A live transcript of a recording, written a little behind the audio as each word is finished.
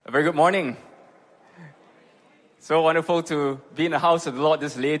A very good morning. So wonderful to be in the house of the Lord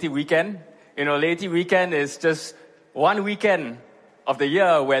this Laity weekend. You know, Laity weekend is just one weekend of the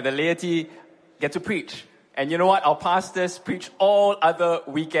year where the laity get to preach. And you know what? Our pastors preach all other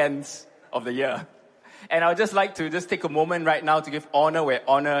weekends of the year. And I would just like to take a moment right now to give honor where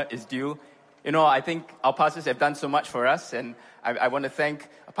honor is due. You know, I think our pastors have done so much for us, and I want to thank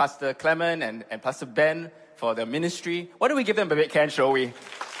Pastor Clement and Pastor Ben for their ministry. Why don't we give them a big hand, shall we?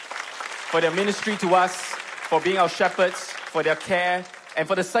 For their ministry to us, for being our shepherds, for their care, and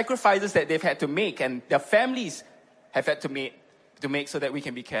for the sacrifices that they've had to make and their families have had to make so that we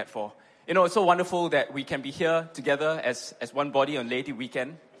can be cared for. You know, it's so wonderful that we can be here together as one body on Laity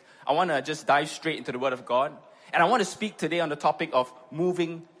Weekend. I want to just dive straight into the Word of God. And I want to speak today on the topic of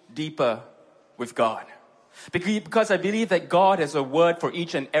moving deeper with God. Because I believe that God has a word for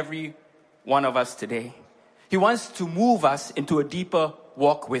each and every one of us today. He wants to move us into a deeper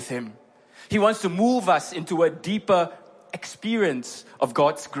walk with Him. He wants to move us into a deeper experience of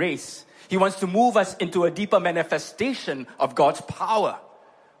God's grace. He wants to move us into a deeper manifestation of God's power.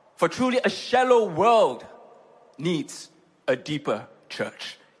 For truly a shallow world needs a deeper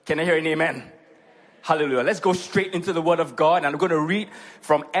church. Can I hear an amen? Hallelujah. Let's go straight into the Word of God. And I'm going to read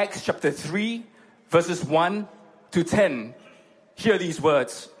from Acts chapter 3, verses 1 to 10. Hear these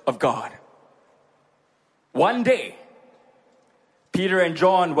words of God. One day, Peter and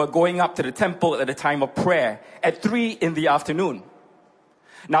John were going up to the temple at the time of prayer at 3 p.m.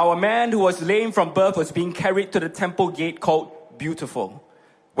 Now a man who was lame from birth was being carried to the temple gate called Beautiful,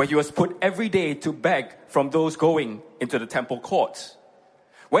 where he was put every day to beg from those going into the temple courts.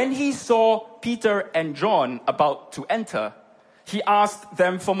 When he saw Peter and John about to enter, he asked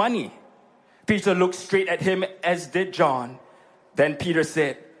them for money. Peter looked straight at him, as did John. Then Peter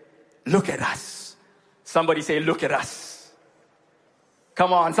said, "Look at us." Somebody say, "Look at us."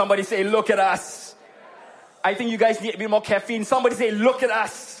 Come on, somebody say, "Look at us." I think you guys need a bit more caffeine. Somebody say, "Look at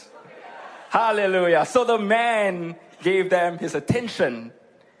us." Hallelujah. So the man gave them his attention,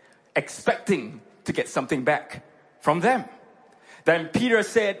 expecting to get something back from them. Then Peter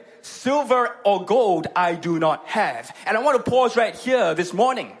said, "Silver or gold I do not have." And I want to pause right here this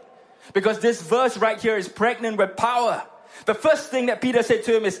morning, because this verse right here is pregnant with power. The first thing that Peter said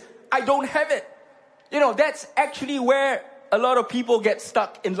to him is, "I don't have it." You know, that's actually where a lot of people get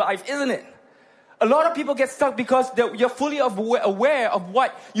stuck in life, isn't it? A lot of people get stuck because you're fully aware of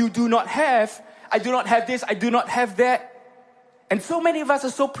what you do not have. I do not have this, I do not have that. And so many of us are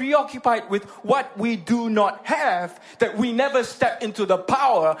so preoccupied with what we do not have that we never step into the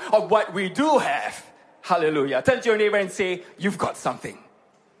power of what we do have. Hallelujah. Turn to your neighbor and say, "You've got something."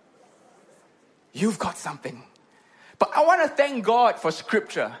 You've got something. But I want to thank God for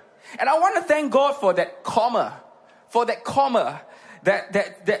Scripture. And I want to thank God for that comma.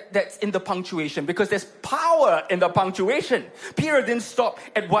 That's in the punctuation, because there's power in the punctuation. Peter didn't stop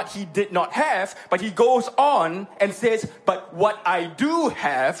at what he did not have, but he goes on and says, "But what I do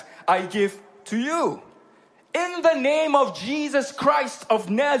have, I give to you. In the name of Jesus Christ of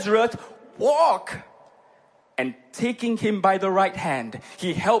Nazareth, walk." And taking him by the right hand,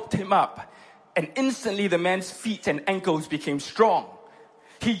 he helped him up. And instantly the man's feet and ankles became strong.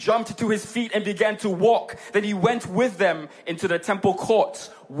 He jumped to his feet and began to walk. Then he went with them into the temple courts,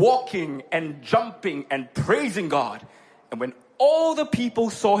 walking and jumping and praising God. And when all the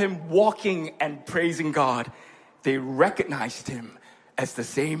people saw him walking and praising God, they recognized him as the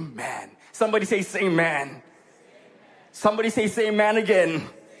same man. Somebody say, "Same man." Somebody say, "Same man" again.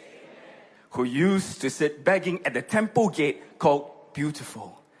 Who used to sit begging at the temple gate called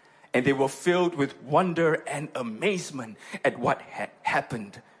Beautiful. And they were filled with wonder and amazement at what had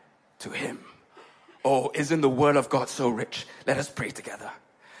happened to him. Oh, isn't the Word of God so rich? Let us pray together.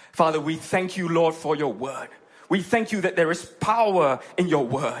 Father, we thank you, Lord, for your Word. We thank you that there is power in your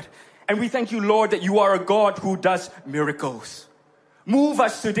Word. And we thank you, Lord, that you are a God who does miracles. Move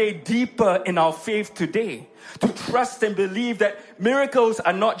us today deeper in our faith today, to trust and believe that miracles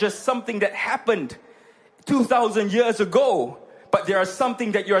are not just something that happened 2,000 years ago, but there are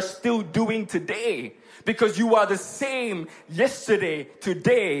something that you are still doing today, because you are the same yesterday,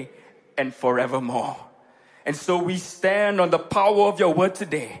 today, and forevermore. And so we stand on the power of your word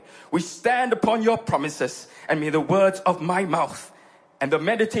today. We stand upon your promises, and may the words of my mouth and the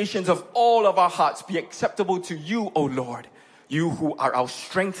meditations of all of our hearts be acceptable to you, O Lord, you who are our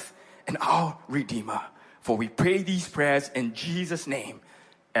strength and our Redeemer. For we pray these prayers in Jesus' name.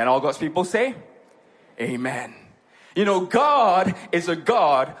 And all God's people say, Amen. You know, God is a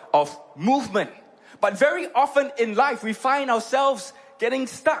God of movement. But very often in life, we find ourselves getting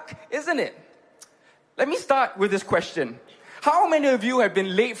stuck, isn't it? Let me start with this question. How many of you have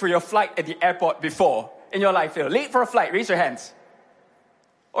been late for your flight at the airport before in your life? Late for a flight, raise your hands.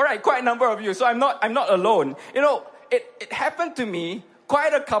 All right, quite a number of you. So I'm not alone. It happened to me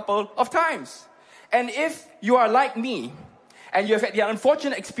quite a couple of times. And if you are like me, and you have had the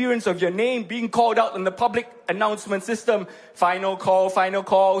unfortunate experience of your name being called out in the public announcement system, final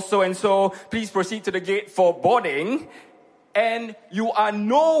call, so-and-so, please proceed to the gate for boarding, and you are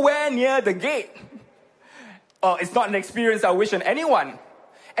nowhere near the gate. It's not an experience I wish on anyone.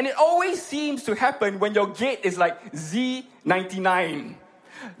 And it always seems to happen when your gate is like Z99.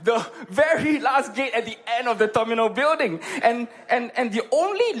 The very last gate at the end of the terminal building. And the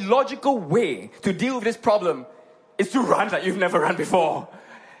only logical way to deal with this problem is to run like you've never run before.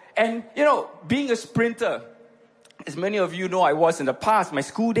 And, being a sprinter, as many of you know I was in the past, my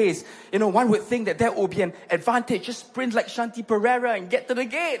school days, one would think that would be an advantage. Just sprint like Shanti Pereira and get to the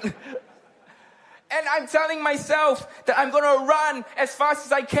gate. And I'm telling myself that I'm going to run as fast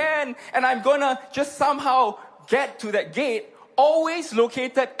as I can, and I'm going to just somehow get to that gate, always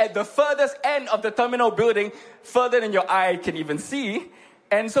located at the furthest end of the terminal building, further than your eye can even see.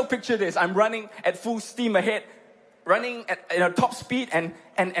 And so picture this, I'm running at full steam ahead, running at top speed, and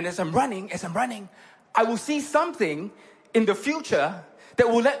as I'm running, I will see something in the future that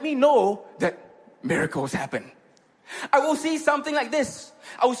will let me know that miracles happen. I will see something like this.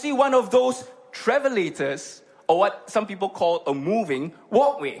 I will see one of those travelators, or what some people call a moving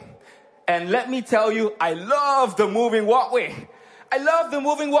walkway. And let me tell you, I love the moving walkway. I love the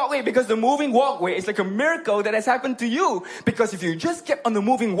moving walkway because the moving walkway is like a miracle that has happened to you. Because if you just kept on the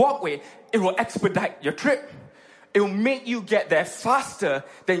moving walkway, it will expedite your trip. It will make you get there faster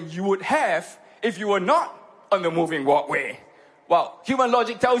than you would have if you were not on the moving walkway. Well, human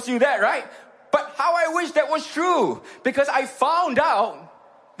logic tells you that, right? But how I wish that was true, because I found out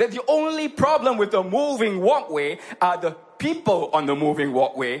that the only problem with the moving walkway are the people on the moving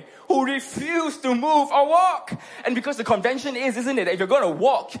walkway who refuse to move or walk. And because the convention is, isn't it, if you're going to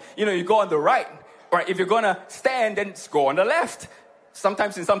walk, you go on the right. Or if you're going to stand, then go on the left.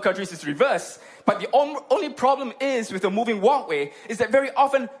 Sometimes in some countries it's reverse. But the only problem is with the moving walkway is that very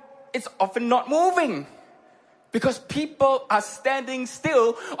often, it's often not moving. Because people are standing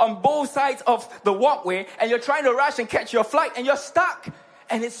still on both sides of the walkway, and you're trying to rush and catch your flight, and you're stuck.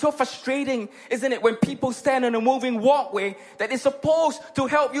 And it's so frustrating, isn't it, when people stand on a moving walkway that is supposed to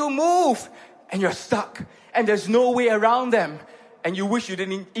help you move, and you're stuck, and there's no way around them, and you wish you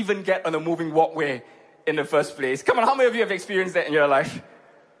didn't even get on a moving walkway in the first place. Come on, how many of you have experienced that in your life?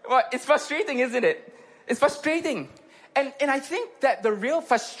 Well, it's frustrating, isn't it? It's frustrating. And I think that the real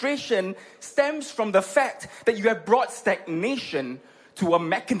frustration stems from the fact that you have brought stagnation to a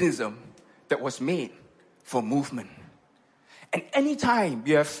mechanism that was made for movement. And anytime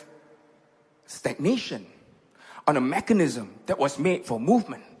you have stagnation on a mechanism that was made for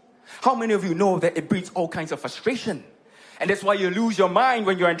movement, how many of you know that it breeds all kinds of frustration? And that's why you lose your mind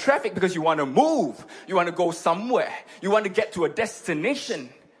when you're in traffic, because you want to move. You want to go somewhere. You want to get to a destination.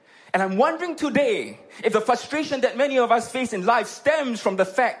 And I'm wondering today if the frustration that many of us face in life stems from the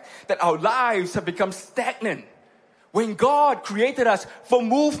fact that our lives have become stagnant when God created us for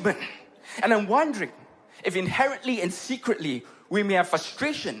movement. And I'm wondering if inherently and secretly we may have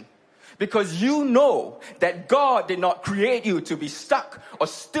frustration because you know that God did not create you to be stuck or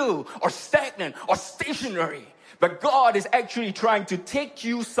still or stagnant or stationary. But God is actually trying to take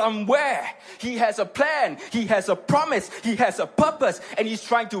you somewhere. He has a plan. He has a promise. He has a purpose. And He's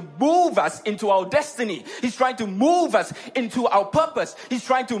trying to move us into our destiny. He's trying to move us into our purpose. He's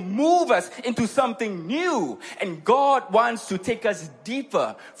trying to move us into something new. And God wants to take us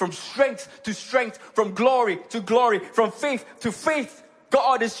deeper, from strength to strength, from glory to glory, from faith to faith.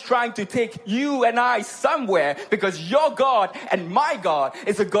 God is trying to take you and I somewhere, because your God and my God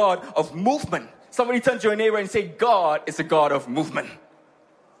is a God of movement. Somebody turn to your neighbor and say, God is a God of movement.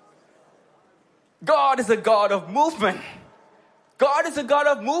 God is a God of movement. God is a God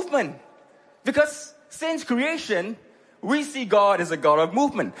of movement. Because since creation, we see God as a God of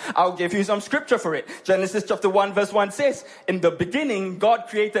movement. I'll give you some scripture for it. Genesis chapter 1 verse 1 says, in the beginning, God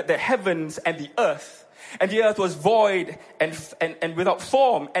created the heavens and the earth. And the earth was void and without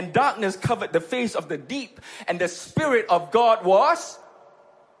form, and darkness covered the face of the deep. And the Spirit of God was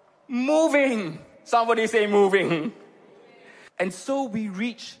moving. Somebody say moving. And so we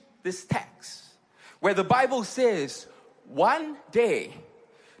reach this text where the Bible says, one day,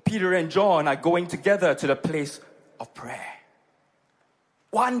 Peter and John are going together to the place of prayer.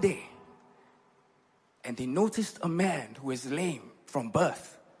 One day. And they noticed a man who is lame from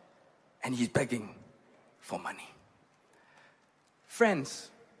birth, and he's begging for money. Friends,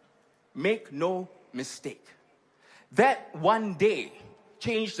 make no mistake. That one day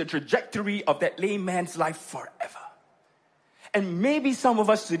changed the trajectory of that lame man's life forever. And maybe some of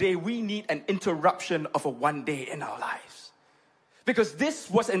us today, we need an interruption of a one day in our lives. Because this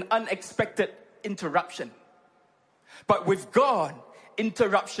was an unexpected interruption. But with God,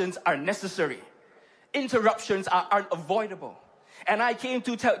 interruptions are necessary. Interruptions are unavoidable. And I came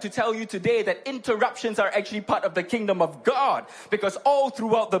to tell you today that interruptions are actually part of the kingdom of God. Because all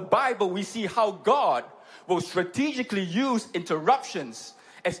throughout the Bible, we see how God will strategically use interruptions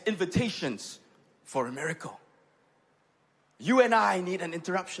as invitations for a miracle. You and I need an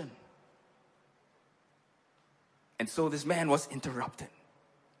interruption. And so this man was interrupted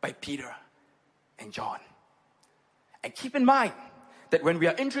by Peter and John. And keep in mind that when we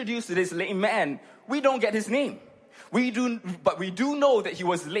are introduced to this lame man, we don't get his name. But we do know that he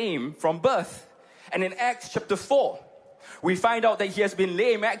was lame from birth. And in Acts chapter 4, we find out that he has been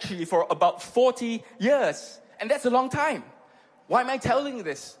lame actually for about 40 years. And that's a long time. Why am I telling you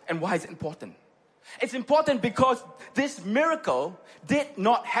this? And why is it important? It's important because this miracle did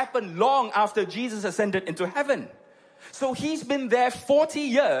not happen long after Jesus ascended into heaven. So he's been there 40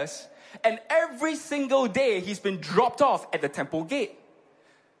 years, and every single day he's been dropped off at the temple gate.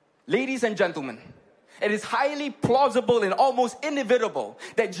 Ladies and gentlemen, it is highly plausible and almost inevitable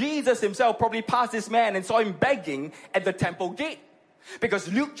that Jesus himself probably passed this man and saw him begging at the temple gate.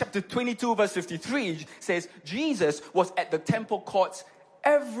 Because Luke chapter 22 verse 53 says Jesus was at the temple courts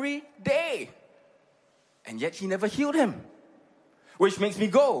every day. And yet he never healed him. Which makes me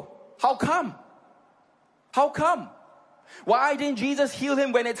go, how come? How come? Why didn't Jesus heal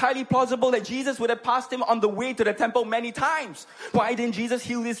him when it's highly plausible that Jesus would have passed him on the way to the temple many times? Why didn't Jesus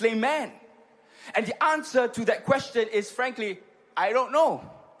heal this lame man? And the answer to that question is, frankly, I don't know.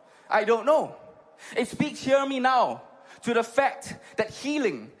 I don't know. It speaks, hear me now, to the fact that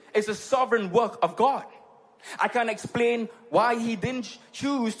healing is a sovereign work of God. I can't explain why he didn't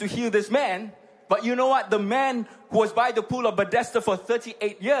choose to heal this man, but you know what? The man who was by the pool of Bethesda for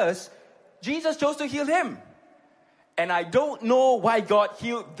 38 years, Jesus chose to heal him. And I don't know why God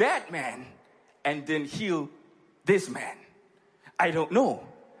healed that man and didn't heal this man. I don't know.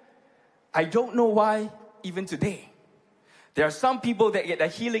 I don't know why even today. There are some people that get their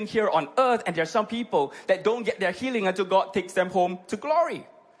healing here on earth, and there are some people that don't get their healing until God takes them home to glory.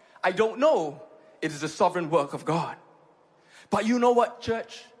 I don't know. It is the sovereign work of God. But you know what,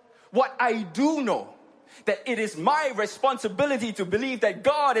 church? What I do know, that it is my responsibility to believe that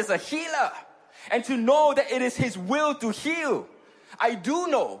God is a healer, and to know that it is His will to heal. I do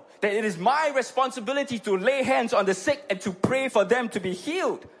know that it is my responsibility to lay hands on the sick and to pray for them to be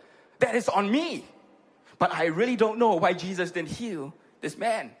healed. That is on me. But I really don't know why Jesus didn't heal this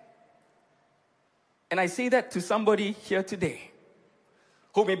man. And I say that to somebody here today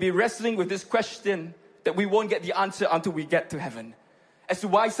who may be wrestling with this question that we won't get the answer until we get to heaven, as to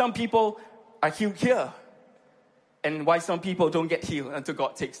why some people are healed here and why some people don't get healed until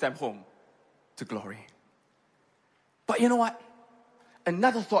God takes them home to glory. But you know what?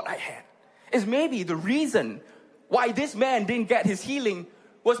 Another thought I had is maybe the reason why this man didn't get his healing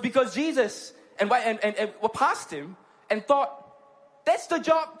was because Jesus and passed him and thought, that's the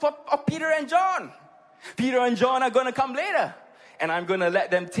job of Peter and John. Peter and John are going to come later, and I'm going to let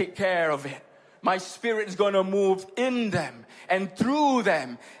them take care of it. My Spirit is going to move in them and through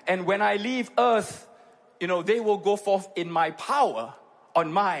them. And when I leave earth, they will go forth in my power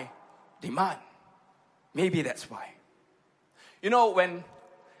on my demand. Maybe that's why. When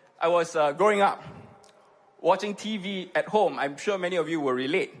I was growing up, watching TV at home, I'm sure many of you will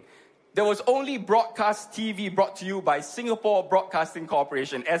relate. There was only broadcast TV brought to you by Singapore Broadcasting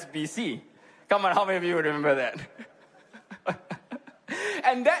Corporation, SBC. Come on, how many of you remember that?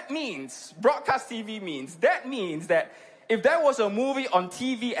 And that means, broadcast TV means that if there was a movie on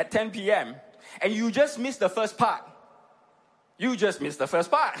TV at 10 p.m. and you just missed the first part, you just missed the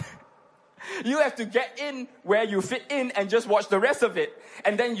first part. You have to get in where you fit in and just watch the rest of it.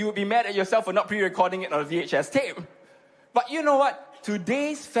 And then you'll be mad at yourself for not pre-recording it on a VHS tape. But you know what?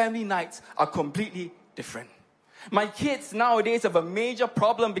 Today's family nights are completely different. My kids nowadays have a major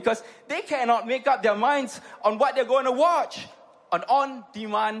problem because they cannot make up their minds on what they're going to watch on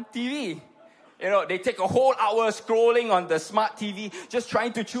on-demand TV. They take a whole hour scrolling on the smart TV, just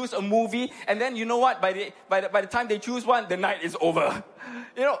trying to choose a movie. And then you know what? By the time they choose one, the night is over.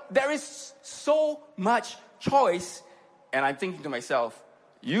 There is so much choice. And I'm thinking to myself,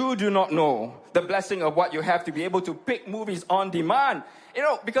 you do not know the blessing of what you have to be able to pick movies on demand.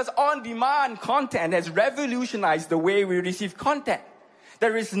 Because on-demand content has revolutionized the way we receive content.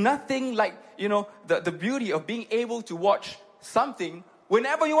 There is nothing like, the beauty of being able to watch something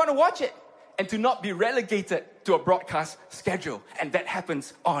whenever you want to watch it, and to not be relegated to a broadcast schedule, and that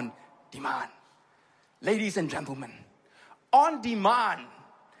happens on demand. Ladies and gentlemen, on demand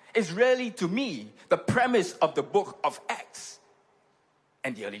is really, to me, the premise of the book of Acts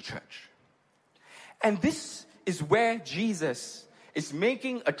and the early church. And this is where Jesus is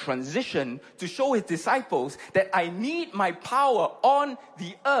making a transition to show his disciples that I need my power on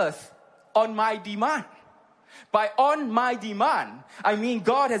the earth on my demand. By on my demand, I mean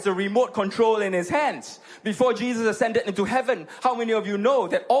God has a remote control in his hands. Before Jesus ascended into heaven, how many of you know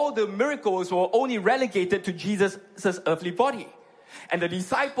that all the miracles were only relegated to Jesus' earthly body? And the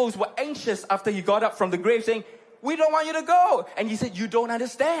disciples were anxious after he got up from the grave saying, we don't want you to go. And he said, you don't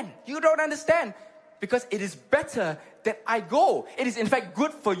understand. You don't understand. Because it is better that I go. It is in fact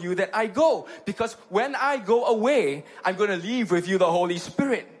good for you that I go. Because when I go away, I'm going to leave with you the Holy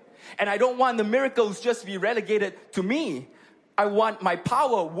Spirit. And I don't want the miracles just to be relegated to me. I want my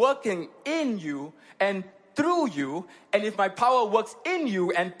power working in you and through you. And if my power works in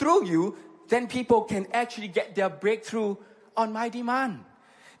you and through you, then people can actually get their breakthrough on my demand.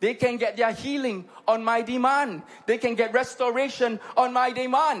 They can get their healing on my demand. They can get restoration on my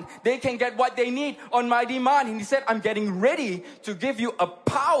demand. They can get what they need on my demand. And he said, I'm getting ready to give you a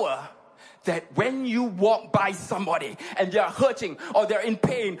power that when you walk by somebody and they're hurting or they're in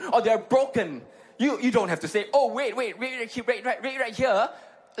pain or they're broken, you don't have to say, oh, wait right here.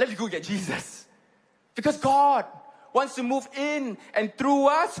 Let me go get Jesus. Because God wants to move in and through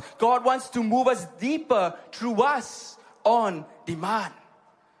us. God wants to move us deeper through us on demand.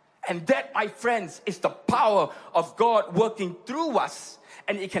 And that, my friends, is the power of God working through us.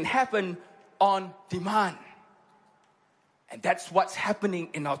 And it can happen on demand. And that's what's happening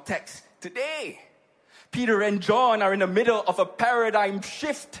in our text today. Peter and John are in the middle of a paradigm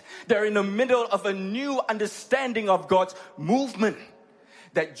shift. They're in the middle of a new understanding of God's movement.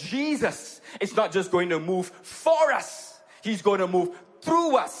 That Jesus is not just going to move for us. He's going to move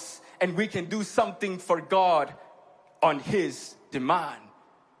through us. And we can do something for God on his demand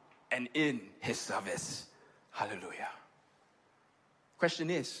and in his service. Hallelujah. Question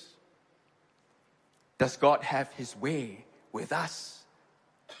is, does God have his way with us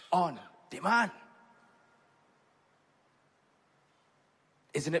on demand?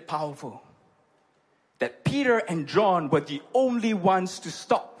 Isn't it powerful that Peter and John were the only ones to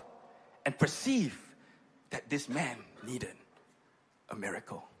stop and perceive that this man needed a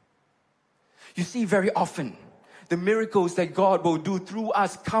miracle? You see, very often, the miracles that God will do through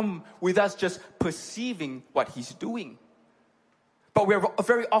us come with us just perceiving what he's doing. But we're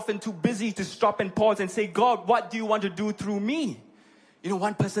very often too busy to stop and pause and say, God, what do you want to do through me? You know,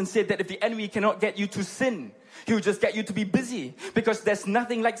 one person said that if the enemy cannot get you to sin, he will just get you to be busy. Because there's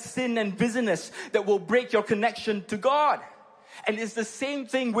nothing like sin and busyness that will break your connection to God. And it's the same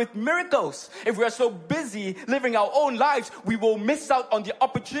thing with miracles. If we are so busy living our own lives, we will miss out on the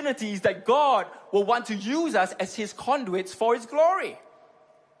opportunities that God will want to use us as his conduits for his glory.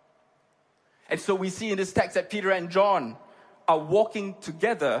 And so we see in this text that Peter and John are walking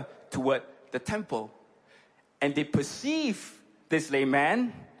together toward the temple. And they perceive this lame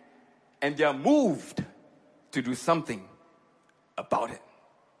man, and they are moved to do something about it.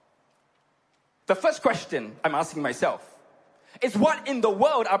 The first question I'm asking myself is, what in the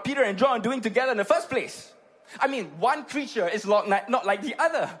world are Peter and John doing together in the first place? I mean, one creature is not like the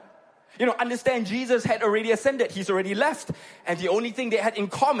other. You know, understand, Jesus had already ascended. He's already left. And the only thing they had in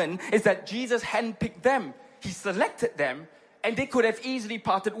common is that Jesus handpicked them. He selected them, and they could have easily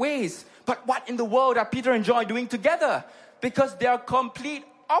parted ways. But what in the world are Peter and John doing together? Because they are complete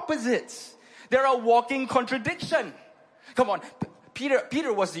opposites. They're a walking contradiction. Come on,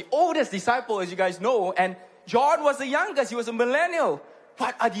 Peter was the oldest disciple, as you guys know, and John was the youngest. He was a millennial.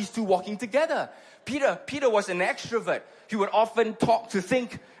 What are these two walking together? Peter was an extrovert. He would often talk to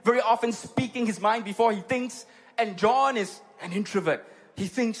think, very often speaking his mind before he thinks. And John is an introvert. He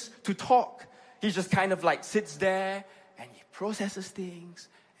thinks to talk. He just kind of like sits there and he processes things.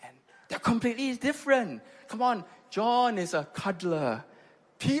 And they're completely different. Come on, John is a cuddler.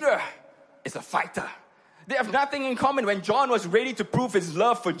 Peter is a fighter. They have nothing in common. When John was ready to prove his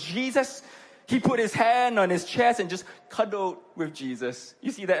love for Jesus, he put his hand on his chest and just cuddled with Jesus.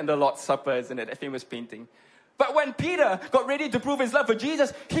 You see that in the Lord's Supper, isn't it? That famous painting. But when Peter got ready to prove his love for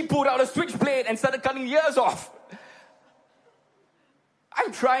Jesus, he pulled out a switchblade and started cutting ears off.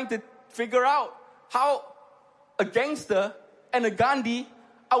 I'm trying to figure out how a gangster and a Gandhi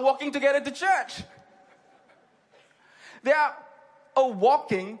are walking together to church. They are a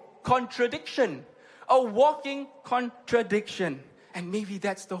walking contradiction. A walking contradiction. And maybe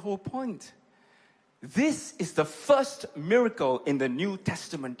that's the whole point. This is the first miracle in the New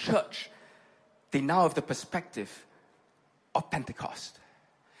Testament church they now have the perspective of Pentecost.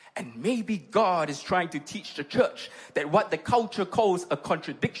 And maybe God is trying to teach the church that what the culture calls a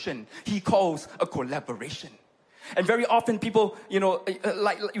contradiction, He calls a collaboration. And very often people,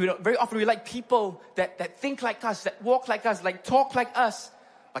 very often we like people that think like us, that walk like us, like talk like us.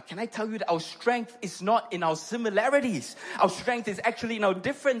 But can I tell you that our strength is not in our similarities. Our strength is actually in our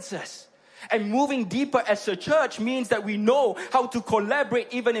differences. And moving deeper as a church means that we know how to collaborate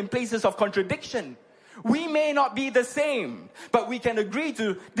even in places of contradiction. We may not be the same, but we can agree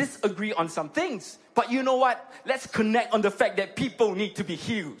to disagree on some things. But you know what? Let's connect on the fact that people need to be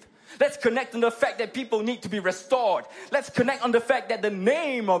healed. Let's connect on the fact that people need to be restored. Let's connect on the fact that the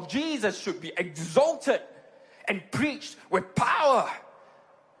name of Jesus should be exalted and preached with power.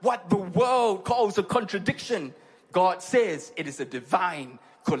 What the world calls a contradiction, God says it is a divine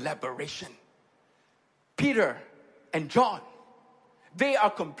collaboration. Peter and John, they are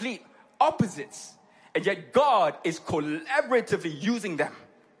complete opposites. And yet God is collaboratively using them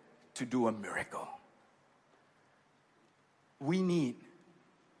to do a miracle. We need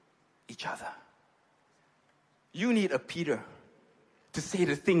each other. You need a Peter to say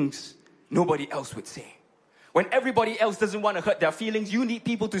the things nobody else would say. When everybody else doesn't want to hurt their feelings, you need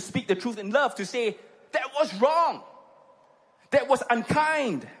people to speak the truth in love, to say, that was wrong. That was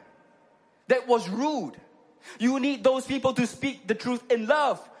unkind. That was rude. You need those people to speak the truth in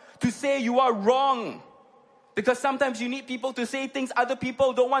love, to say you are wrong. Because sometimes you need people to say things other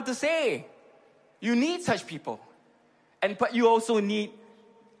people don't want to say. You need such people. But you also need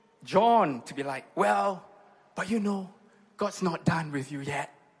John to be like, well, but God's not done with you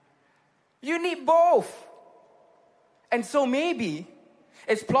yet. You need both. And so maybe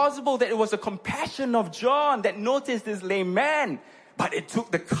it's plausible that it was the compassion of John that noticed this lame man. But it took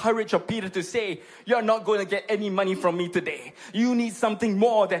the courage of Peter to say, you're not going to get any money from me today. You need something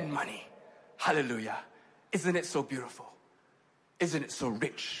more than money. Hallelujah. Isn't it so beautiful? Isn't it so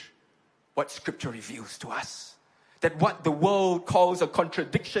rich what Scripture reveals to us? That what the world calls a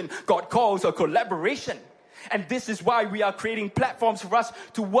contradiction, God calls a collaboration. And this is why we are creating platforms for us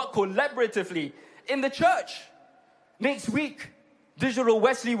to work collaboratively in the church. Next week, Digital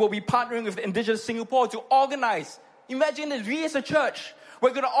Wesley will be partnering with Indigenous Singapore to organize. Imagine that we as a church,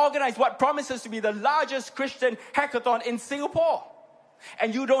 we're going to organize what promises to be the largest Christian hackathon in Singapore.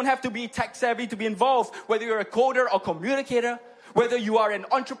 And you don't have to be tech savvy to be involved, whether you're a coder or communicator, whether you are an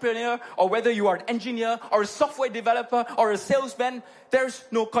entrepreneur or whether you are an engineer or a software developer or a salesman. There's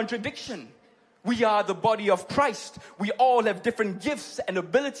no contradiction. We are the body of Christ. We all have different gifts and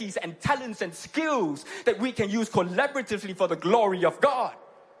abilities and talents and skills that we can use collaboratively for the glory of God.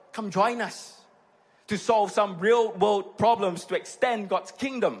 Come join us to solve some real world problems to extend God's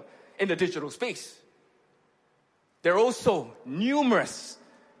kingdom in the digital space. There are also numerous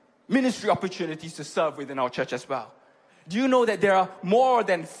ministry opportunities to serve within our church as well. Do you know that there are more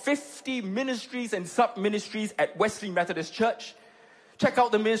than 50 ministries and sub-ministries at Wesley Methodist Church? Check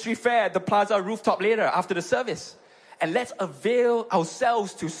out the ministry fair at the Plaza rooftop later after the service. And let's avail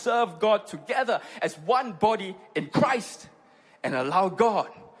ourselves to serve God together as one body in Christ and allow God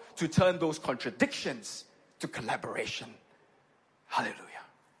to turn those contradictions to collaboration. Hallelujah.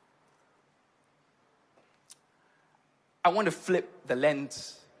 I want to flip the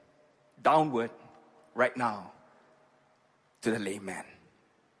lens downward right now to the layman.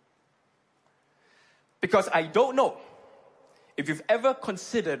 Because I don't know if you've ever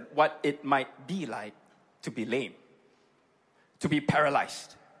considered what it might be like to be lame, to be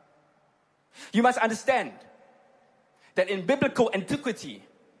paralyzed. You must understand that in biblical antiquity,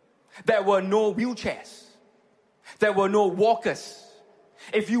 there were no wheelchairs. There were no walkers.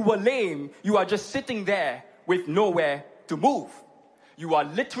 If you were lame, you are just sitting there with nowhere to move. You are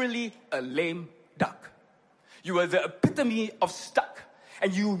literally a lame duck. You are the epitome of stuck.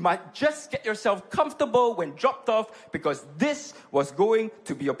 And you might just get yourself comfortable when dropped off, because this was going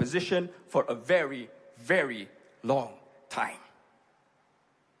to be your position for a very, very long time.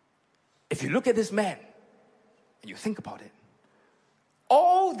 If you look at this man and you think about it,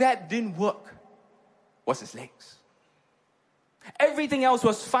 all that didn't work was his legs. Everything else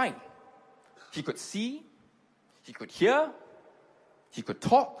was fine. He could see, he could hear, he could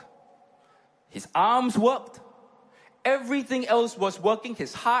talk, his arms worked. Everything else was working.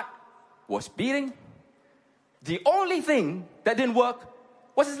 His heart was beating. The only thing that didn't work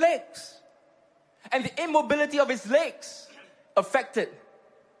was his legs. And the immobility of his legs affected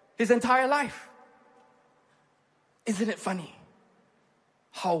his entire life. Isn't it funny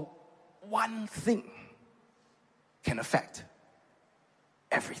how one thing can affect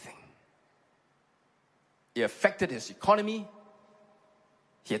everything? It affected his economy.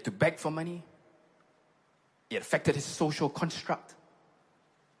 He had to beg for money. It affected his social construct.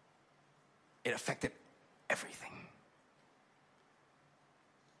 It affected everything.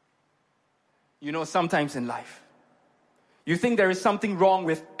 You know, sometimes in life, you think there is something wrong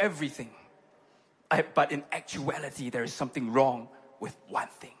with everything. But in actuality, there is something wrong with one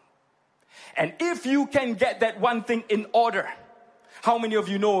thing. And if you can get that one thing in order, how many of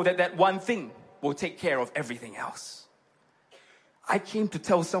you know that that one thing will take care of everything else? I came to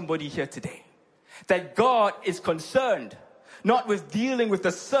tell somebody here today that God is concerned not with dealing with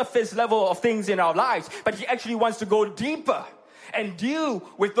the surface level of things in our lives, but He actually wants to go deeper and deal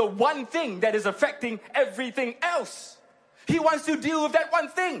with the one thing that is affecting everything else. He wants to deal with that one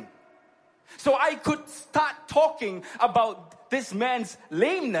thing. So I could start talking about this man's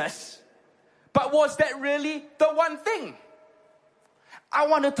lameness, but was that really the one thing? I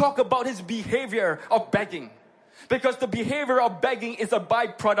want to talk about his behavior of begging, because the behavior of begging is a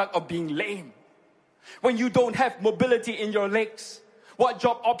byproduct of being lame. When you don't have mobility in your legs, what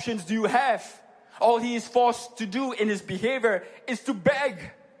job options do you have? All he is forced to do in his behavior is to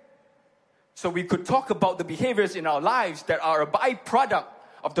beg. So we could talk about the behaviors in our lives that are a byproduct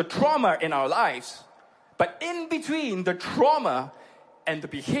of the trauma in our lives. But in between the trauma and the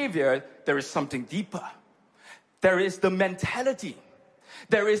behavior, there is something deeper. There is the mentality.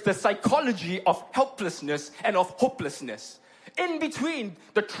 There is the psychology of helplessness and of hopelessness. In between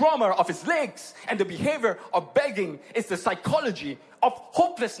the trauma of his legs and the behavior of begging is the psychology of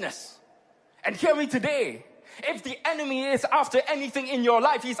hopelessness. And hear me today. If the enemy is after anything in your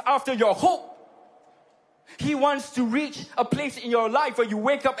life, he's after your hope. He wants to reach a place in your life where you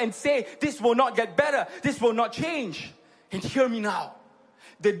wake up and say, this will not get better, this will not change. And hear me now.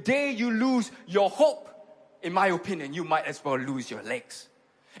 The day you lose your hope, in my opinion, you might as well lose your legs.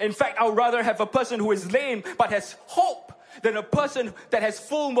 In fact, I would rather have a person who is lame but has hope than a person that has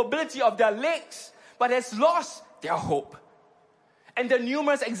full mobility of their legs but has lost their hope. And there are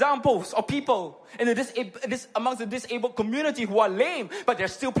numerous examples of people amongst the disabled community who are lame, but they're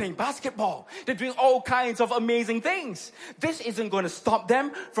still playing basketball. They're doing all kinds of amazing things. This isn't going to stop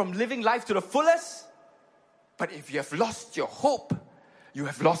them from living life to the fullest. But if you have lost your hope, you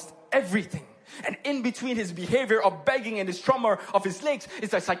have lost everything. And in between his behavior of begging and his trauma of his legs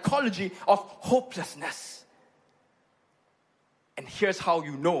is the psychology of hopelessness. And here's how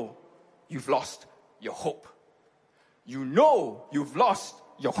you know you've lost your hope. You know you've lost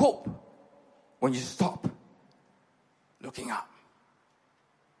your hope when you stop looking up.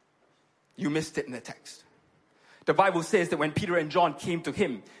 You missed it in the text. The Bible says that when Peter and John came to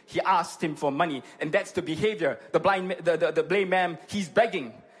him, he asked him for money, and that's the behavior. The blind man, he's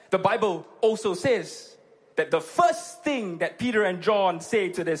begging. The Bible also says that the first thing that Peter and John say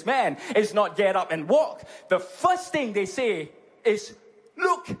to this man is not get up and walk. The first thing they say is,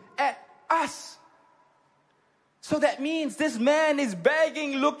 look at us. So that means this man is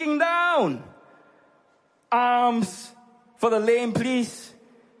begging, looking down. Arms for the lame, please.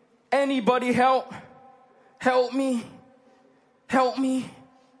 Anybody help? Help me. Help me.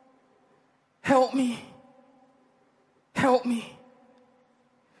 Help me. Help me.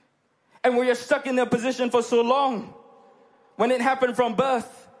 And when you're stuck in a position for so long, when it happened from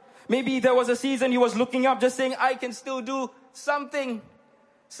birth, maybe there was a season he was looking up just saying, I can still do something.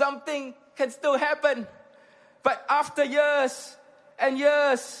 Something can still happen. But after years and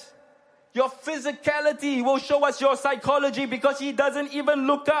years, your physicality will show us your psychology, because he doesn't even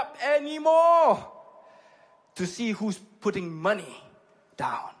look up anymore to see who's putting money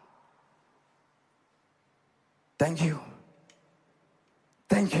down. Thank you.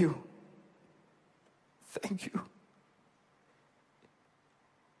 Thank you. Thank you.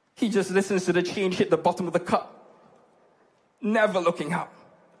 He just listens to the change hit the bottom of the cup, never looking up.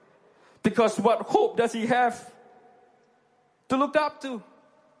 Because what hope does he have to look up to?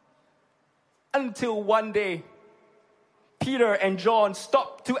 Until one day, Peter and John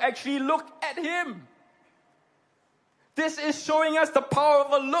stopped to actually look at him. This is showing us the power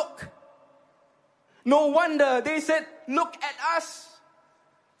of a look. No wonder they said, look at us.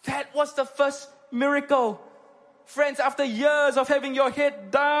 That was the first miracle. Friends, after years of having your head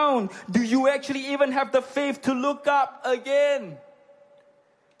down, do you actually even have the faith to look up again?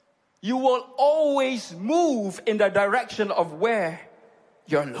 You will always move in the direction of where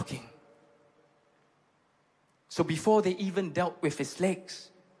you're looking. So before they even dealt with his legs,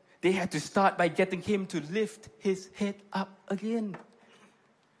 they had to start by getting him to lift his head up again.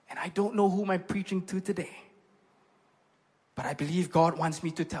 And I don't know whom I'm preaching to today, but I believe God wants me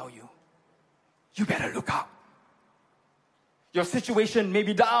to tell you, you better look up. Your situation may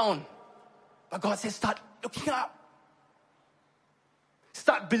be down, but God says start looking up.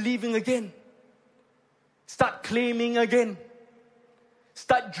 Start believing again. Start claiming again.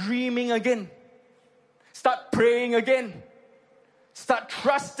 Start dreaming again. Start praying again. Start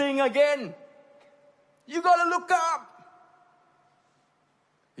trusting again. You got to look up.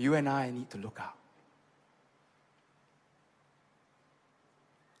 You and I need to look up.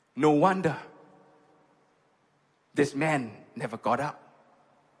 No wonder this man never got up.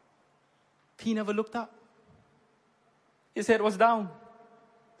 He never looked up. His head was down.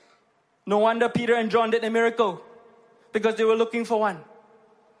 No wonder Peter and John did a miracle, because they were looking for one.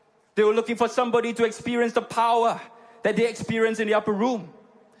 They were looking for somebody to experience the power that they experienced in the upper room.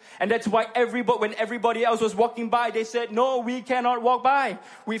 And that's why when everybody else was walking by, they said, no, we cannot walk by.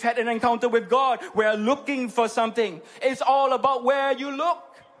 We've had an encounter with God. We're looking for something. It's all about where you look.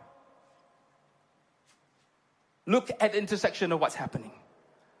 Look at the intersection of what's happening.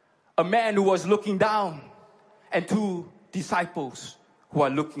 A man who was looking down and two disciples who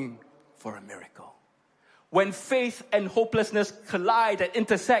are looking for a miracle. When faith and hopelessness collide and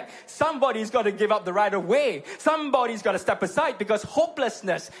intersect, somebody's got to give up the right of way. Somebody's got to step aside, because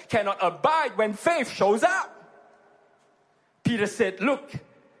hopelessness cannot abide when faith shows up. Peter said, look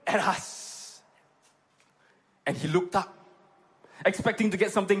at us. And he looked up, expecting to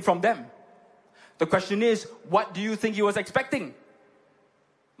get something from them. The question is, what do you think he was expecting?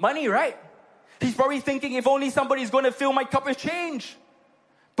 Money, right? He's probably thinking, if only somebody's going to fill my cup with change.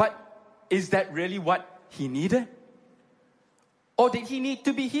 But is that really what he needed? Or did he need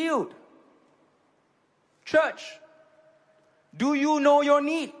to be healed? Church, do you know your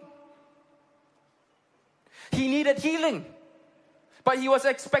need? He needed healing, but he was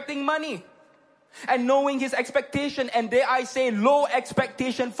expecting money. And knowing his expectation, and dare I say low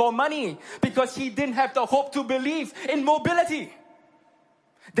expectation for money, because he didn't have the hope to believe in mobility.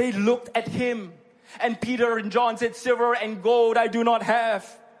 They looked at him, and Peter and John said, silver and gold I do not have.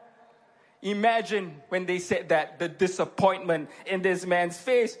 Imagine when they said that, the disappointment in this man's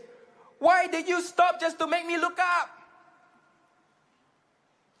face. Why did you stop just to make me look up?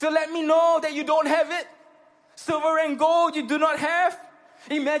 To let me know that you don't have it? Silver and gold you do not have?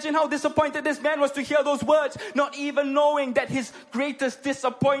 Imagine how disappointed this man was to hear those words, not even knowing that his greatest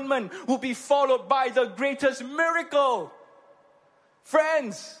disappointment would be followed by the greatest miracle.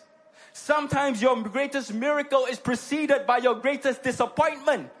 Friends, sometimes your greatest miracle is preceded by your greatest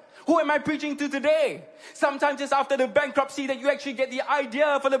disappointment. Who am I preaching to today? Sometimes it's after the bankruptcy that you actually get the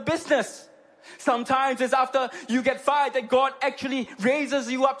idea for the business. Sometimes it's after you get fired that God actually raises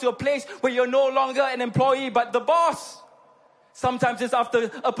you up to a place where you're no longer an employee but the boss. Sometimes it's after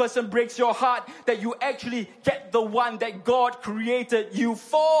a person breaks your heart that you actually get the one that God created you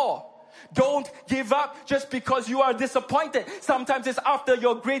for. Don't give up just because you are disappointed. Sometimes it's after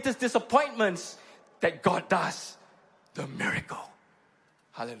your greatest disappointments that God does the miracle.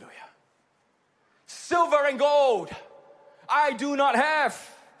 Hallelujah. Silver and gold I do not have,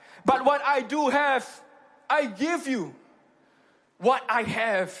 but what I do have, I give you. What I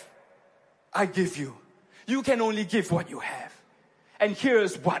have, I give you. You can only give what you have. And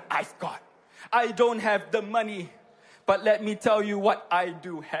here's what I've got. I don't have the money, but let me tell you what I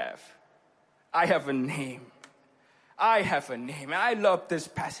do have. I have a name. I have a name. And I love this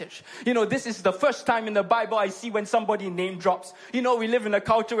passage. You know, this is the first time in the Bible I see when somebody name drops. You know, we live in a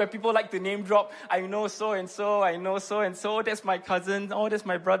culture where people like to name drop. I know so-and-so. I know so-and-so. That's my cousin. Oh, that's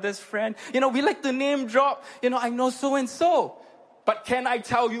my brother's friend. You know, we like to name drop. You know, I know so-and-so. But can I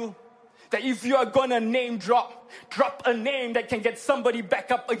tell you that if you are going to name drop a name that can get somebody back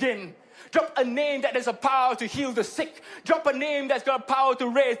up again. Drop a name that has a power to heal the sick. Drop a name that's got a power to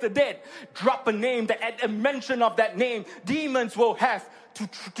raise the dead. Drop a name that at the mention of that name, demons will have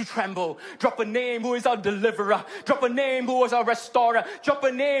to tremble. Drop a name who is our deliverer. Drop a name who is our restorer. Drop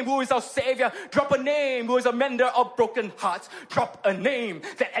a name who is our savior. Drop a name who is a mender of broken hearts. Drop a name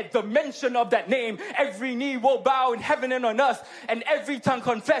that at the mention of that name, every knee will bow in heaven and on earth, and every tongue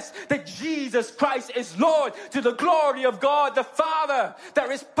confess that Jesus Christ is Lord, to the glory of God the Father. There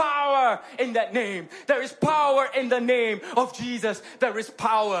is power in that name. There is power in the name of Jesus. There is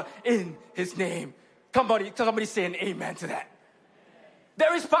power in His name. Somebody say an amen to that.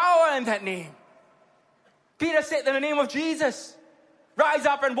 There is power in that name. Peter said in the name of Jesus, rise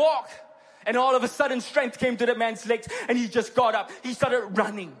up and walk. And all of a sudden strength came to the man's legs and he just got up. He started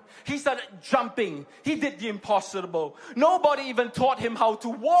running. He started jumping. He did the impossible. Nobody even taught him how to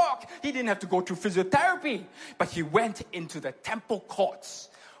walk. He didn't have to go through physiotherapy. But he went into the temple courts,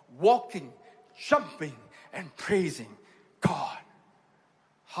 walking, jumping, and praising God.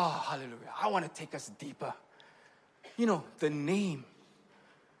 Oh, hallelujah. I want to take us deeper. You know, the name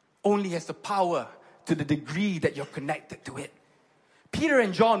only has the power to the degree that you're connected to it. Peter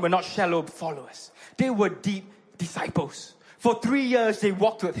and John were not shallow followers. They were deep disciples. For 3 years, they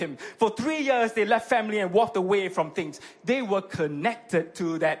walked with him. For 3 years, they left family and walked away from things. They were connected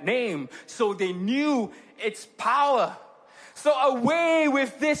to that name, so they knew its power. So away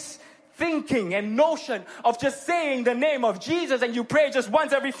with this thinking and notion of just saying the name of Jesus and you pray just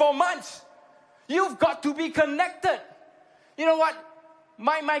once every 4 months. You've got to be connected. You know what?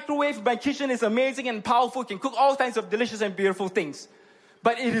 My microwave, my kitchen is amazing and powerful, can cook all kinds of delicious and beautiful things.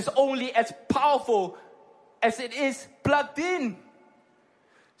 But it is only as powerful as it is plugged in.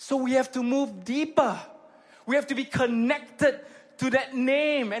 So we have to move deeper. We have to be connected to that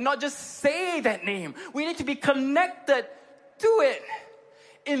name and not just say that name. We need to be connected to it.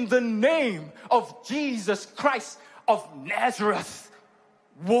 In the name of Jesus Christ of Nazareth,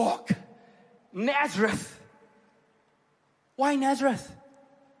 walk. Nazareth. Why Nazareth?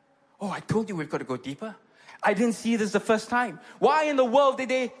 Oh, I told you we've got to go deeper. I didn't see this the first time. Why in the world did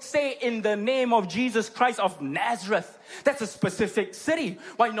they say in the name of Jesus Christ of Nazareth? That's a specific city.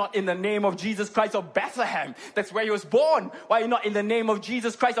 Why not in the name of Jesus Christ of Bethlehem? That's where he was born. Why not in the name of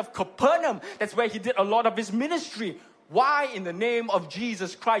Jesus Christ of Capernaum? That's where he did a lot of his ministry. Why in the name of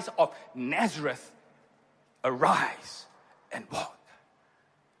Jesus Christ of Nazareth? Arise and walk.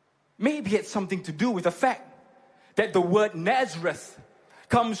 Maybe it's something to do with the fact that the word Nazareth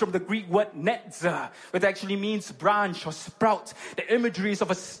comes from the Greek word netzer, which actually means branch or sprout. The imagery is of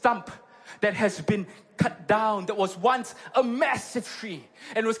a stump that has been cut down, that was once a massive tree,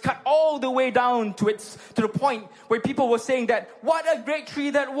 and was cut all the way down to the point where people were saying that, what a great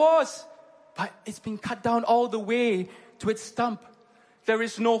tree that was. But it's been cut down all the way to its stump. There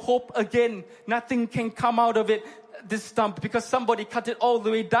is no hope again. Nothing can come out of it, this stump, because somebody cut it all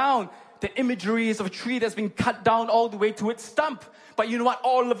the way down. The imagery is of a tree that's been cut down all the way to its stump. But you know what?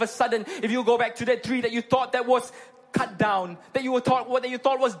 All of a sudden, if you go back to that tree that you thought that was cut down, that you thought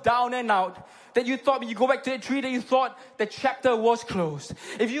was down and out, that you thought, you go back to the tree that you thought the chapter was closed.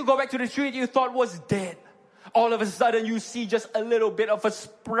 If you go back to the tree that you thought was dead, all of a sudden you see just a little bit of a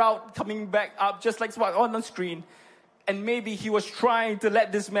sprout coming back up, just like on the screen. And maybe he was trying to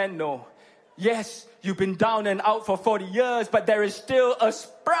let this man know, yes, you've been down and out for 40 years, but there is still a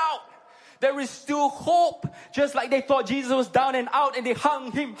sprout. There is still hope. Just like they thought Jesus was down and out and they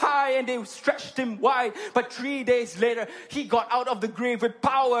hung him high and they stretched him wide. But 3 days later, he got out of the grave with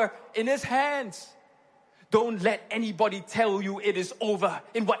power in his hands. Don't let anybody tell you it is over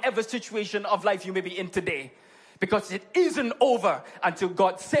in whatever situation of life you may be in today. Because it isn't over until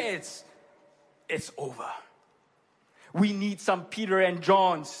God says it's over. We need some Peter and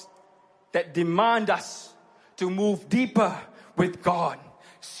Johns that demand us to move deeper with God.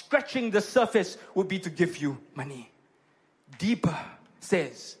 Scratching the surface would be to give you money. Deeper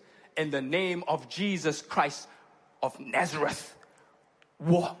says, in the name of Jesus Christ of Nazareth,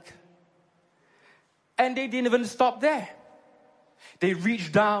 walk. And they didn't even stop there. They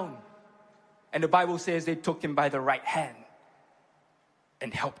reached down, and the Bible says they took him by the right hand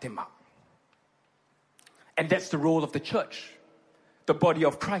and helped him up. And that's the role of the church, the body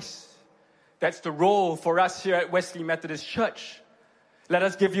of Christ. That's the role for us here at Wesley Methodist Church. Let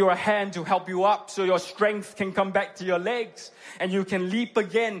us give you a hand to help you up so your strength can come back to your legs and you can leap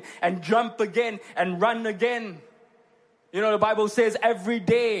again and jump again and run again. You know, the Bible says every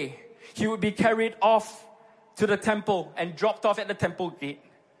day he would be carried off to the temple and dropped off at the temple gate.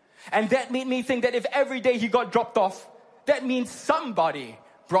 And that made me think that if every day he got dropped off, that means somebody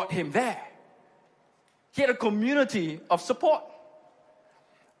brought him there. He had a community of support.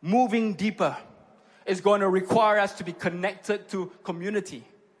 Moving deeper is going to require us to be connected to community.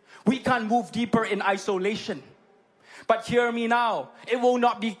 We can't move deeper in isolation. But hear me now, it will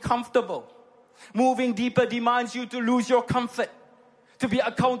not be comfortable. Moving deeper demands you to lose your comfort, to be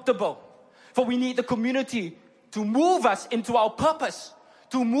accountable. For we need the community to move us into our purpose,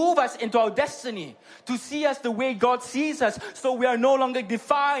 to move us into our destiny, to see us the way God sees us, so we are no longer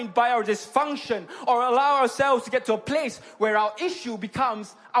defined by our dysfunction or allow ourselves to get to a place where our issue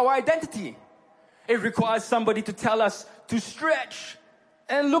becomes our identity. It requires somebody to tell us to stretch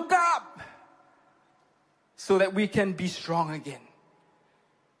and look up so that we can be strong again.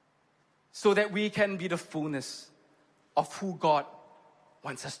 So that we can be the fullness of who God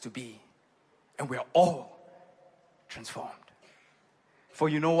wants us to be. And we're all transformed. For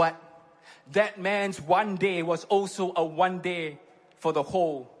you know what? That man's one day was also a one day for the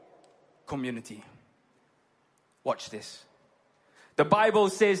whole community. Watch this. The Bible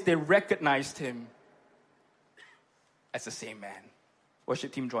says they recognized him as the same man.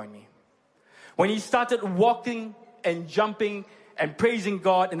 Worship team, join me. When he started walking and jumping and praising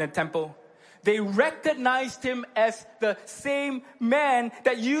God in the temple, They recognized him as the same man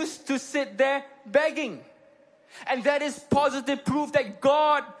that used to sit there begging. And that is positive proof that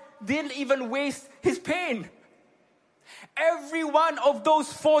God didn't even waste his pain. Every one of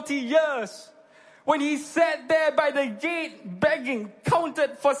those 40 years, when he sat there by the gate begging,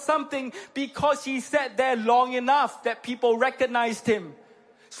 counted for something because he sat there long enough that people recognized him.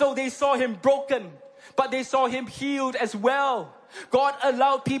 So they saw him broken, but they saw him healed as well. God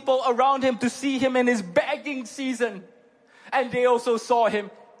allowed people around him to see him in his begging season. And they also saw him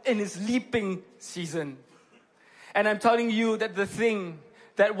in his leaping season. And I'm telling you that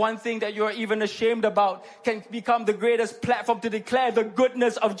that one thing that you're even ashamed about can become the greatest platform to declare the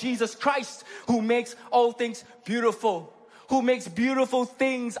goodness of Jesus Christ, who makes all things beautiful, who makes beautiful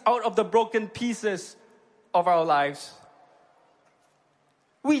things out of the broken pieces of our lives.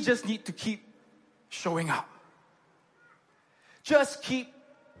 We just need to keep showing up. Just keep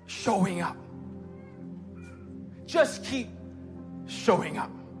showing up. Just keep showing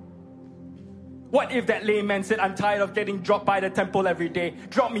up. What if that lame man said, I'm tired of getting dropped by the temple every day.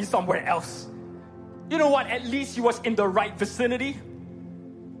 Drop me somewhere else. You know what? At least he was in the right vicinity.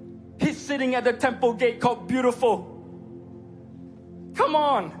 He's sitting at the temple gate called Beautiful. Come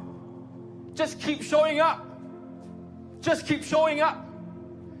on. Just keep showing up. Just keep showing up.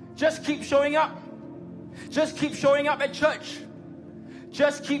 Just keep showing up. Just keep showing up at church.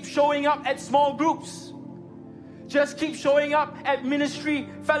 Just keep showing up at small groups. Just keep showing up at ministry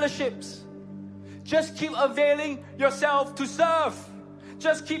fellowships. Just keep availing yourself to serve.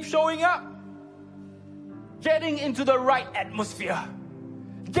 Just keep showing up. Getting into the right atmosphere,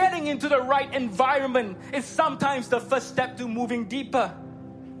 getting into the right environment is sometimes the first step to moving deeper.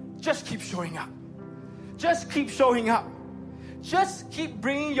 Just keep showing up. Just keep showing up. Just keep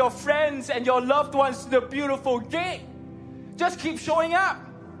bringing your friends and your loved ones to the beautiful gate. Just keep showing up.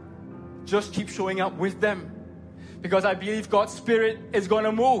 Just keep showing up with them. Because I believe God's Spirit is going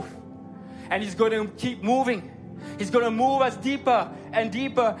to move. And He's going to keep moving. He's going to move us deeper and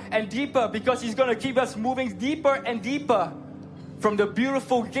deeper and deeper, because He's going to keep us moving deeper and deeper from the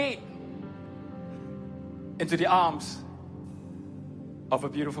beautiful gate into the arms of a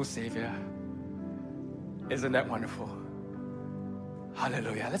beautiful Savior. Isn't that wonderful?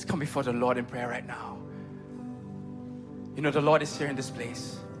 Hallelujah. Let's come before the Lord in prayer right now. You know, the Lord is here in this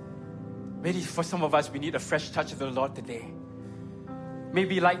place. Maybe for some of us, we need a fresh touch of the Lord today.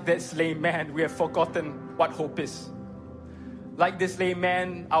 Maybe like this lame man, we have forgotten what hope is. Like this lame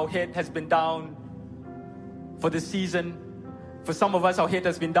man, our head has been down for this season. For some of us, our head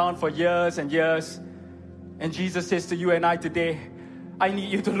has been down for years and years. And Jesus says to you and I today, I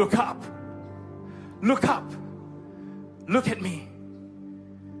need you to look up. Look up. Look at me.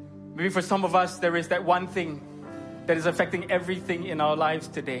 Maybe for some of us, there is that one thing that is affecting everything in our lives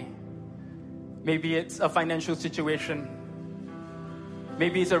today. Maybe it's a financial situation.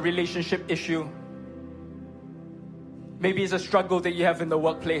 Maybe it's a relationship issue. Maybe it's a struggle that you have in the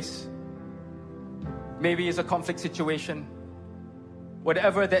workplace. Maybe it's a conflict situation.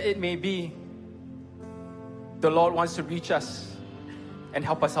 Whatever that it may be, the Lord wants to reach us and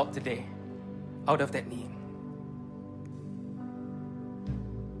help us out today, out of that need.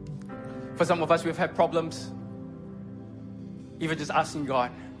 For some of us, we've had problems even just asking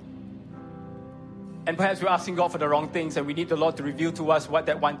God. And perhaps we're asking God for the wrong things, and we need the Lord to reveal to us what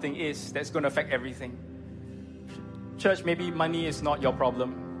that one thing is that's going to affect everything. Church, maybe money is not your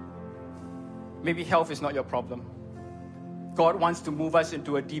problem. Maybe health is not your problem. God wants to move us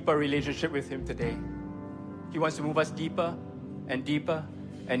into a deeper relationship with Him today. He wants to move us deeper and deeper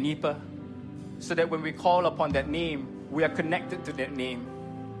and deeper, so that when we call upon that name, we are connected to that name.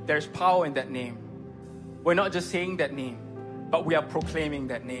 There's power in that name. We're not just saying that name, but we are proclaiming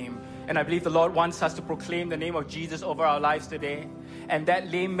that name. And I believe the Lord wants us to proclaim the name of Jesus over our lives today. And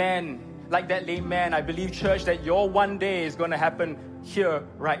that lame man, like that lame man, I believe, church, that your one day is going to happen here,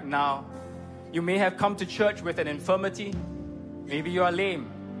 right now. You may have come to church with an infirmity. Maybe you are lame,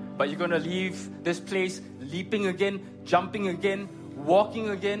 but you're going to leave this place leaping again, jumping again, walking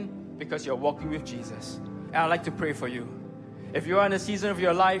again, because you're walking with Jesus. And I'd like to pray for you. If you are in a season of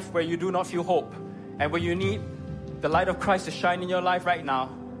your life where you do not feel hope, and where you need the light of Christ to shine in your life right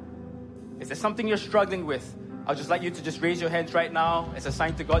now, if there's something you're struggling with, I'd just like you to just raise your hands right now as a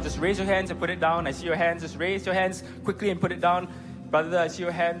sign to God. Just raise your hands and put it down. I see your hands. Just raise your hands quickly and put it down. Brother, I see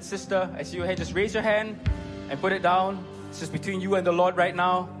your hand. Sister, I see your hand. Just raise your hand and put it down. It's just between you and the Lord right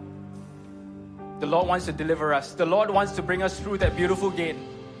now. The Lord wants to deliver us. The Lord wants to bring us through that beautiful gate.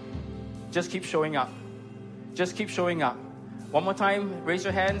 Just keep showing up. Just keep showing up. One more time, raise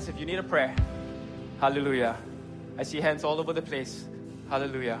your hands if you need a prayer. Hallelujah. I see hands all over the place.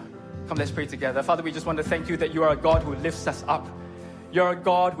 Hallelujah. Come, let's pray together. Father, we just want to thank you that you are a God who lifts us up. You're a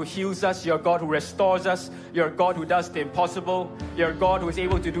God who heals us. You're a God who restores us. You're a God who does the impossible. You're a God who is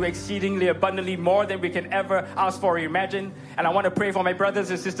able to do exceedingly abundantly more than we can ever ask for or imagine. And I want to pray for my brothers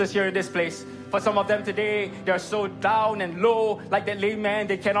and sisters here in this place. For some of them today, they're so down and low, like that lame man,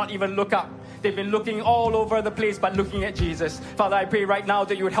 they cannot even look up. They've been looking all over the place but looking at Jesus. Father, I pray right now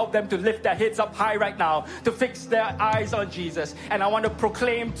that you would help them to lift their heads up high right now, to fix their eyes on Jesus. And I want to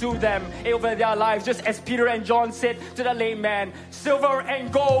proclaim to them over their lives, just as Peter and John said to the lame man, silver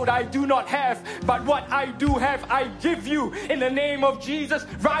and gold I do not have, but what I do have I give you. In the name of Jesus,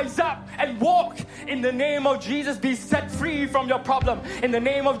 rise up and walk. In the name of Jesus, be set free from your problem. In the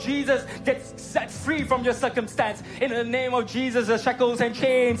name of Jesus, get set free from your circumstance. In the name of Jesus, the shackles and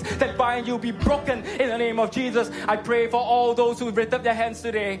chains that bind you be broken. In the name of Jesus, I pray for all those who lift up their hands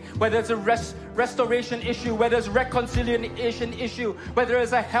today, whether it's a restoration issue, whether it's a reconciliation issue, whether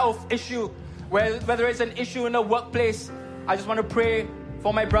it's a health issue, whether it's an issue in the workplace. I just want to pray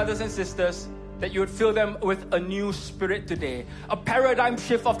for my brothers and sisters that you would fill them with a new spirit today, a paradigm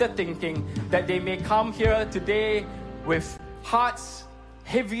shift of their thinking, that they may come here today with hearts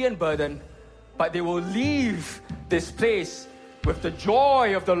heavy and burdened, but they will leave this place with the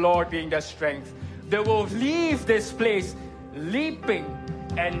joy of the Lord being their strength. They will leave this place leaping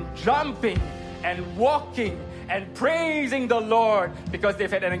and jumping and walking and praising the Lord because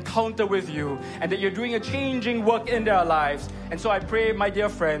they've had an encounter with you and that you're doing a changing work in their lives. And so I pray, my dear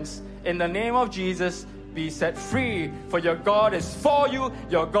friends, in the name of Jesus, be set free, for your God is for you,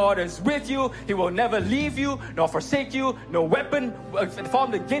 your God is with you. He will never leave you nor forsake you. No weapon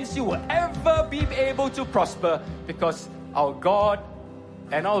formed against you will ever be able to prosper, because our God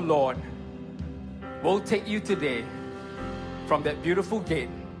and our Lord will take you today from that beautiful gate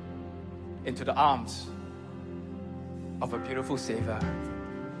into the arms of a beautiful Savior.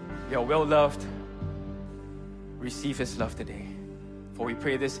 You're well loved. Receive His love today. For we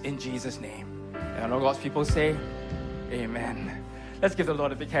pray this in Jesus' name. And all God's people say, Amen. Let's give the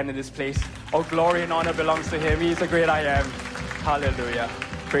Lord a big hand in this place. All glory and honor belongs to Him. He is the great I am. Hallelujah.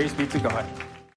 Praise be to God.